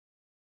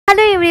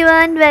Hello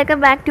everyone,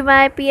 welcome back to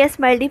my PS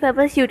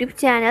multipurpose YouTube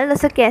channel.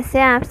 दोस्तों कैसे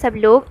हैं आप सब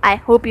लोग? I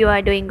hope you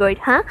are doing good.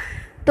 हाँ,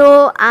 तो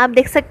आप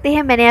देख सकते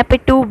हैं मैंने यहाँ पे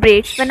 2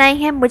 ब्रेड्स बनाई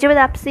हैं। मुझे बस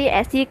आपसे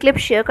ऐसी क्लिप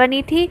शेयर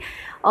करनी थी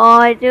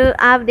और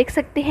आप देख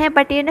सकते हैं,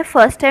 बट ये ना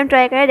फर्स्ट टाइम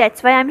ट्राई करा,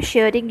 that's why I am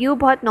sharing you.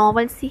 बहुत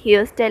नॉर्मल सी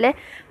हेयर स्टाइल है,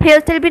 हेयर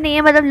स्टाइल भी नहीं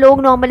है, मतलब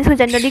लोग नॉर्मली इसको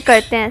जनरली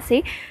करते हैं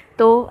ऐसे।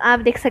 तो आप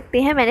देख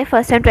सकते हैं मैंने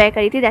फर्स्ट टाइम ट्राई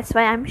करी थी, that's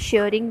why I am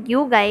sharing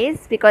you guys,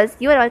 because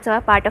you are also a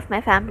part of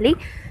my family.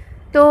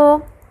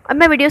 तो अब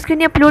मैं वीडियोस क्यों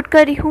नहीं अपलोड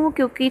कर रही हूँ,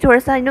 क्योंकि थोड़ा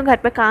सा घर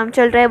पर काम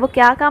चल रहा है। वो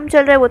क्या काम चल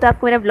रहा है वो तो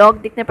आपको मेरा व्लॉग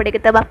देखना पड़ेगा,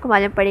 तब आपको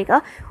मालूम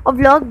पड़ेगा। और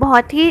व्लॉग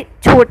बहुत ही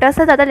छोटा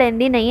सा, ज़्यादा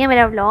लेंदी नहीं है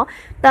मेरा व्लॉग।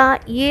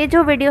 तो ये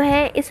जो वीडियो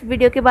है, इस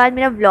वीडियो के बाद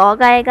मेरा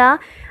व्लॉग आएगा।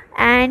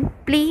 एंड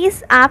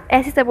प्लीज़ आप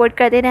ऐसे सपोर्ट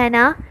करते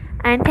रहना।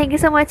 And thank you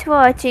so much for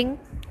watching.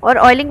 और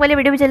ऑयलिंग वाले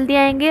वीडियो भी जल्दी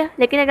आएंगे,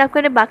 लेकिन अगर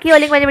आपको बाकी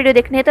ऑयलिंग वाले वीडियो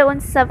देखने हैं तो उन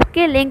सब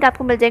के लिंक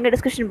आपको मिल जाएंगे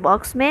डिस्क्रिप्शन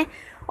बॉक्स में।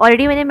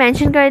 ऑलरेडी मैंने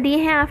मेंशन कर दिए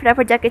हैं, आप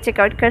फटाफट जाके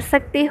चेकआउट कर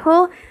सकते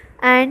हो।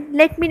 And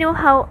let me know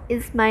how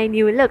is my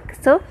new look.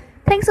 So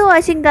thanks for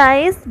watching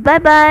guys, bye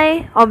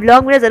bye। और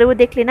व्लॉग मेरा ज़रूर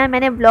देख लेना।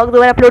 मैंने व्लॉग 2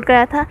 बार अपलोड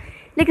करा था,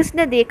 लेकिन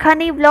उसने देखा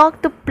नहीं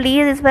व्लॉग, तो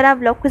प्लीज़ इस बार आप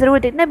व्लॉग को ज़रूर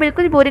देखना।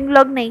 बिल्कुल बोरिंग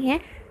व्लॉग नहीं है,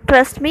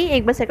 ट्रस्ट मी,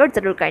 एक बार चेकआउट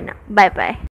ज़रूर करना। Bye bye.